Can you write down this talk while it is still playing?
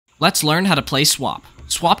Let's learn how to play Swap.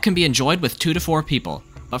 Swap can be enjoyed with 2 to 4 people,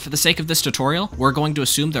 but for the sake of this tutorial, we're going to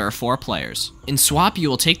assume there are 4 players. In Swap, you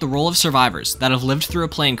will take the role of survivors that have lived through a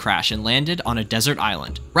plane crash and landed on a desert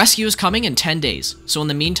island. Rescue is coming in 10 days, so in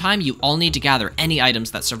the meantime, you all need to gather any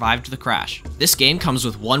items that survived the crash. This game comes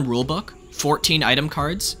with 1 rulebook, 14 item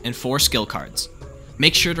cards, and 4 skill cards.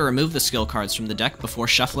 Make sure to remove the skill cards from the deck before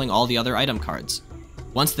shuffling all the other item cards.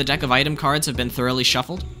 Once the deck of item cards have been thoroughly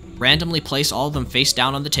shuffled, randomly place all of them face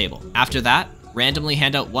down on the table. After that, randomly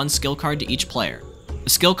hand out 1 skill card to each player. The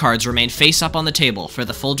skill cards remain face up on the table for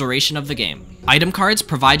the full duration of the game. Item cards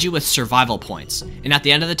provide you with survival points, and at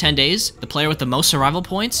the end of the 10 days, the player with the most survival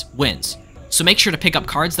points wins. So make sure to pick up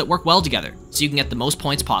cards that work well together, so you can get the most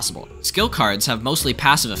points possible. Skill cards have mostly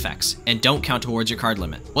passive effects, and don't count towards your card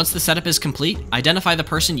limit. Once the setup is complete, identify the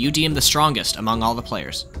person you deem the strongest among all the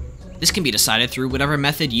players. This can be decided through whatever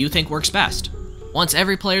method you think works best. Once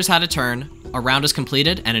every player's had a turn, a round is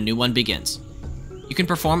completed and a new one begins. You can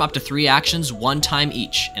perform up to 3 actions 1 time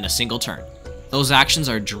each in a single turn. Those actions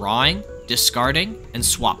are drawing, discarding, and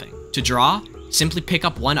swapping. To draw, simply pick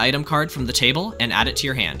up 1 item card from the table and add it to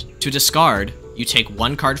your hand. To discard, you take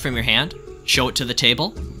 1 card from your hand, show it to the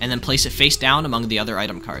table, and then place it face down among the other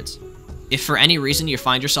item cards. If for any reason you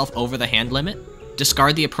find yourself over the hand limit,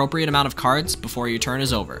 discard the appropriate amount of cards before your turn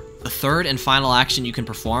is over. The third and final action you can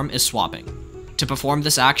perform is swapping. To perform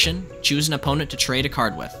this action, choose an opponent to trade a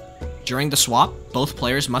card with. During the swap, both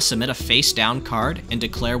players must submit a face-down card and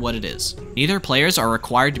declare what it is. Neither players are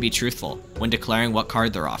required to be truthful when declaring what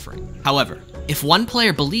card they're offering. However, if one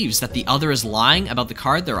player believes that the other is lying about the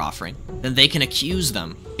card they're offering, then they can accuse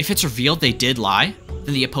them. If it's revealed they did lie,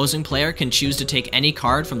 then the opposing player can choose to take any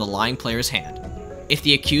card from the lying player's hand. If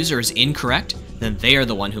the accuser is incorrect, then they are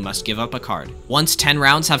the one who must give up a card. Once 10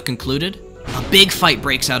 rounds have concluded, a big fight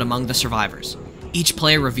breaks out among the survivors. Each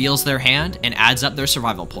player reveals their hand and adds up their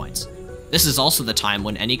survival points. This is also the time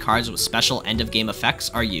when any cards with special end-of-game effects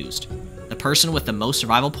are used. The person with the most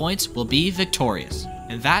survival points will be victorious.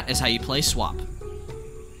 And that is how you play Swap.